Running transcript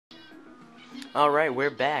Alright, we're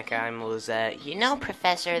back. I'm Lizette. You know,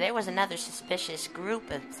 Professor, there was another suspicious group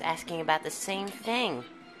that's asking about the same thing.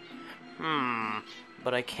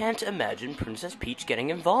 But I can't imagine Princess Peach getting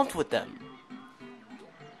involved with them.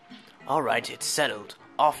 Alright, it's settled.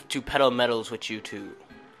 Off to Pedal Meadows with you two.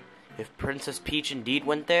 If Princess Peach indeed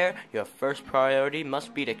went there, your first priority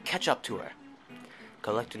must be to catch up to her.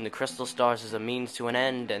 Collecting the crystal stars is a means to an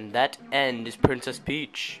end, and that end is Princess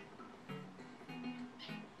Peach.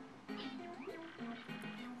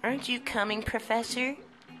 Aren't you coming, Professor?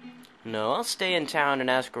 No, I'll stay in town and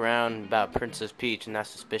ask around about Princess Peach and that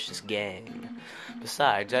suspicious gang.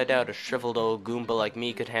 Besides, I doubt a shriveled old Goomba like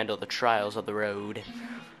me could handle the trials of the road.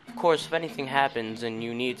 Of course, if anything happens and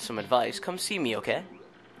you need some advice, come see me, okay?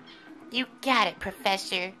 You got it,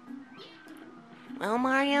 Professor. Well,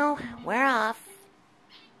 Mario, we're off.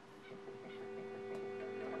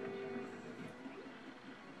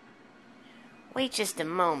 Wait just a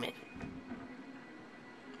moment.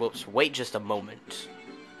 Whoops, wait just a moment.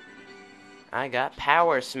 I got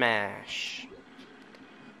Power Smash.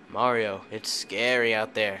 Mario, it's scary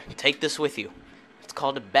out there. Take this with you. It's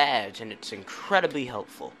called a badge, and it's incredibly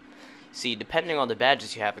helpful. See, depending on the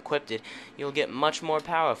badges you have equipped, you'll get much more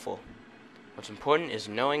powerful. What's important is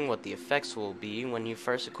knowing what the effects will be when you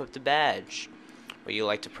first equip the badge. Would you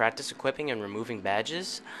like to practice equipping and removing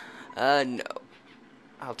badges? No.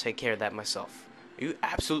 I'll take care of that myself. Are you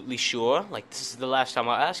absolutely sure? Like, this is the last time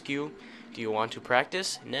I'll ask you. Do you want to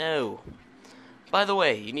practice? No. By the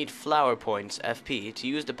way, you need flower points, FP, to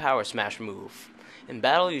use the Power Smash move. In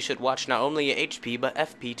battle, you should watch not only your HP, but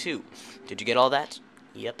FP too. Did you get all that?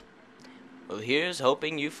 Yep. Well, here's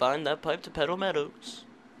hoping you find that pipe to Pedal Meadows.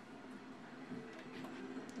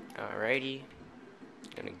 Alrighty.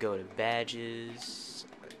 Gonna go to badges.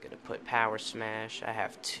 Gonna put Power Smash. I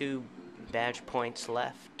have 2 badge points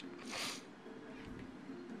left.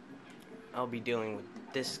 I'll be dealing with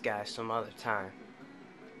this guy some other time.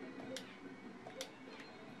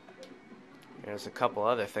 There's a couple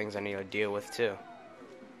other things I need to deal with too.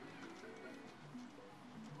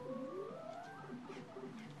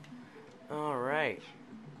 Alright.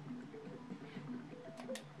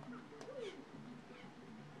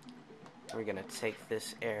 We're gonna take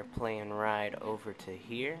this airplane ride over to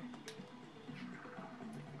here.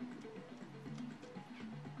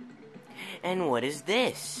 And what is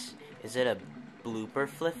this? Is it a blooper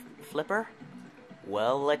flipper?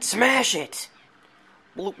 Well, let's smash it!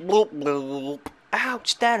 Bloop, bloop, bloop.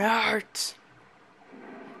 Ouch, that hurts!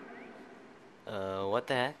 What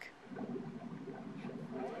the heck?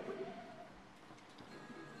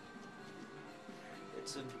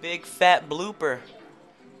 It's a big fat blooper.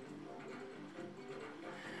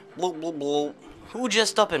 Bloop, bloop, bloop. Who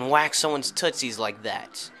just up and whacked someone's tootsies like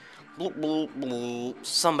that? Bloop, bloop, bloop.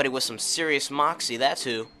 Somebody with some serious moxie, that's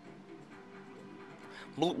who.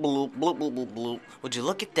 Bloop, bloop, bloop, bloop, bloop, bloop. Would you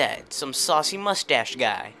look at that? Some saucy mustache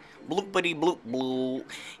guy. Bloopity bloop, bloop.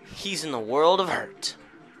 He's in the world of hurt.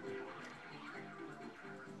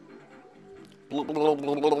 Bloop, bloop,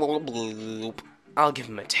 bloop, bloop, bloop. I'll give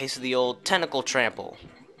him a taste of the old tentacle trample.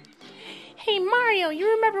 Hey Mario,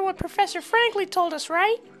 you remember what Professor Franklin told us,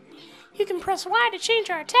 right? You can press Y to change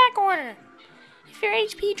our attack order. If your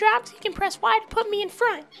HP drops, you can press Y to put me in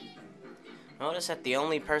front. Notice that the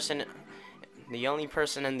only person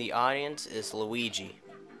in the audience is Luigi.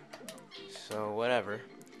 So whatever.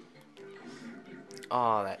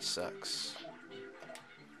 Oh, that sucks.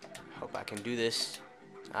 Hope I can do this.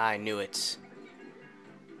 I knew it.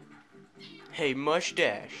 Hey,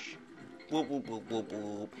 mustache. Whoop, whoop, whoop, whoop,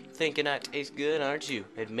 whoop. Thinking I taste good, aren't you?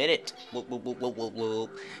 Admit it. Whoop, whoop, whoop, whoop, whoop,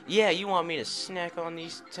 whoop. Yeah, you want me to snack on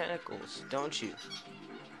these tentacles, don't you?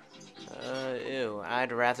 Ew.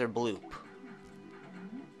 I'd rather bloop.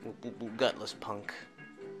 Whoop, whoop, whoop, gutless punk.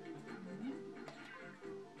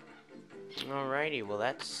 Alrighty, well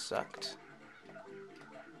that sucked.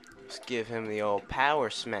 Let's give him the old power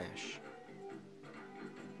smash.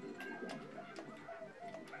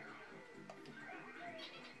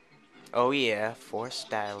 Oh yeah, for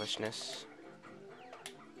stylishness.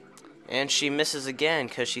 And she misses again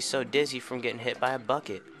because she's so dizzy from getting hit by a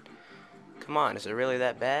bucket. Come on, is it really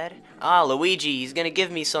that bad? Ah, Luigi, he's gonna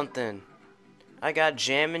give me something. I got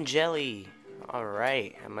jam and jelly.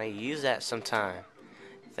 Alright, I might use that sometime.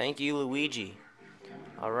 Thank you, Luigi.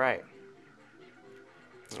 Alright.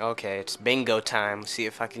 Okay, it's bingo time. See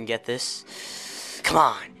if I can get this. Come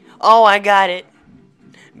on. Oh, I got it.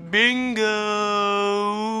 Bingo!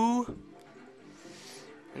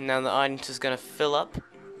 And now the audience is gonna fill up.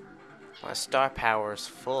 My star power is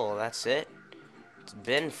full. That's it. It's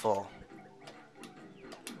been full.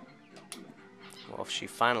 Well, if she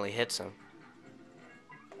finally hits him.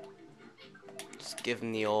 Let's give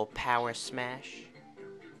him the old power smash.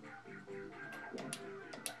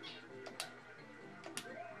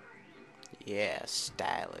 Yeah,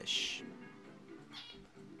 stylish.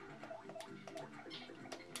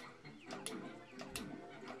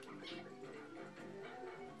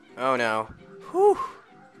 Oh no. Whew.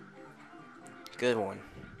 Good one.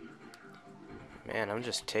 Man, I'm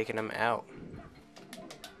just taking him out.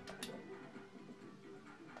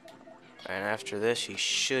 And after this, he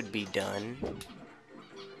should be done.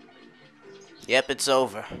 Yep, it's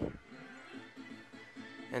over.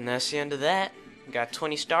 And that's the end of that. Got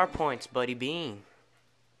 20 star points, Buddy Bean.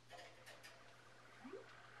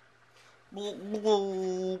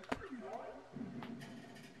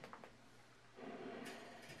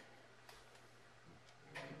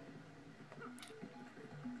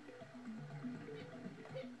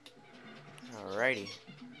 Alrighty.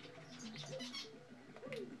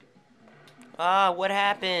 Ah, what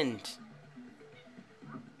happened?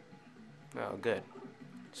 Oh, good.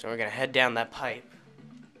 So we're gonna head down that pipe.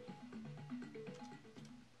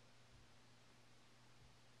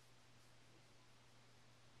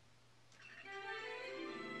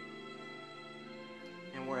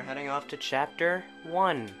 And we're heading off to chapter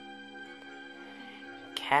 1.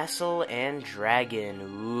 Castle and Dragon.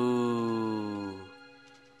 Ooh.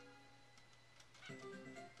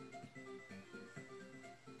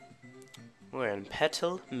 We're in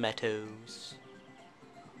Pedal Meadows.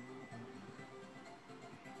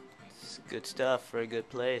 It's good stuff for a good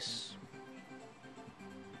place.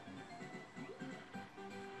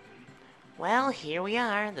 Well, here we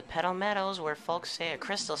are, the Pedal Meadows, where folks say a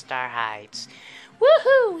crystal star hides.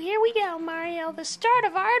 Woohoo! Here we go, Mario. The start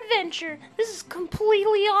of our adventure. This is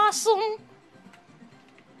completely awesome.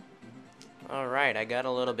 Alright, I got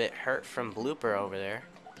a little bit hurt from blooper over there.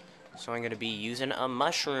 So I'm going to be using a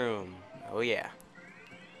mushroom. Oh yeah.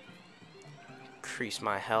 Increase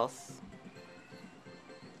my health.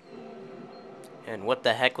 And what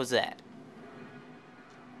the heck was that?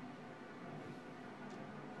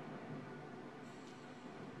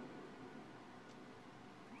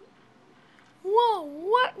 Whoa,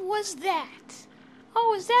 what was that?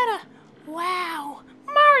 Oh, is that a... Wow.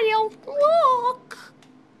 Mario, look!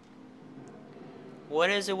 What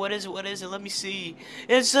is it? What is it? What is it? Let me see.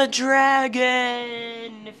 It's a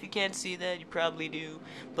dragon! If you can't see that, you probably do.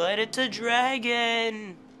 But it's a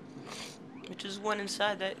dragon! Which is one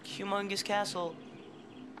inside that humongous castle.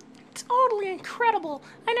 Totally incredible.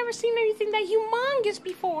 I never seen anything that humongous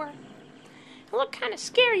before. It looked kind of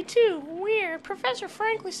scary, too. Weird. Professor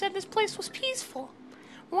Franklin said this place was peaceful.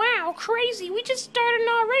 Wow, crazy. We just started and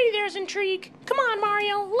already there's intrigue. Come on,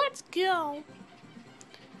 Mario. Let's go.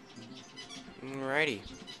 Alrighty.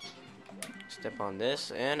 Step on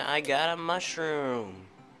this, and I got a mushroom.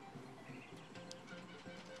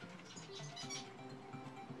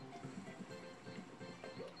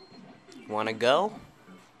 Wanna go?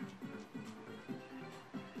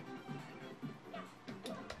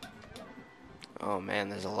 Oh man,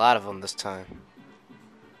 there's a lot of them this time.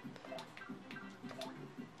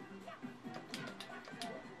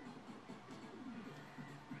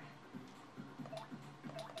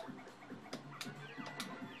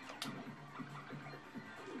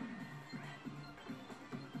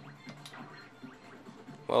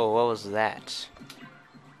 Whoa, what was that?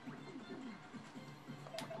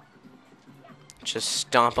 Just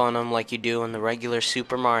stomp on them like you do in the regular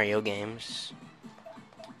Super Mario games.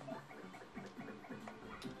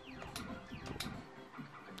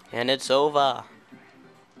 And it's over.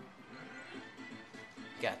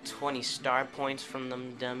 Got 20 star points from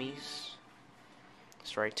them dummies.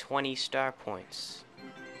 That's right, 20 star points.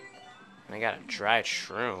 And I got a dried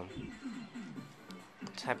shroom.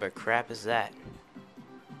 What type of crap is that?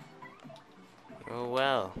 Oh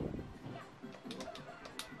well.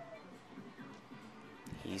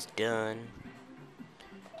 He's done.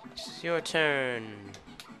 It's your turn.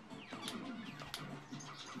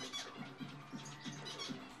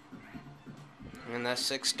 And that's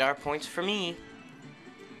 6 star points for me.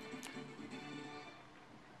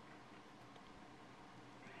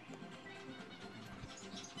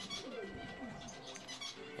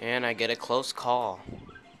 And I get a close call.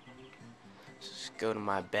 Just go to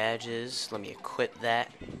my badges. Let me equip that.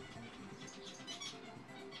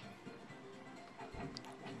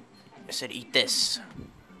 I said eat this.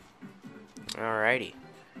 Alrighty.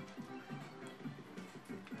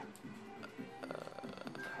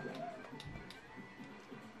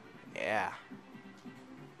 Yeah.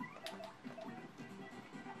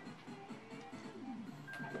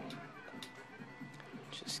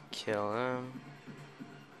 Just kill him.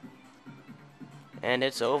 And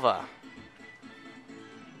it's over.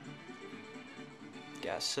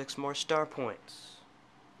 got 6 more star points.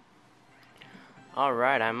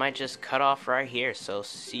 Alright, I might just cut off right here, so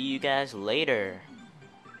see you guys later.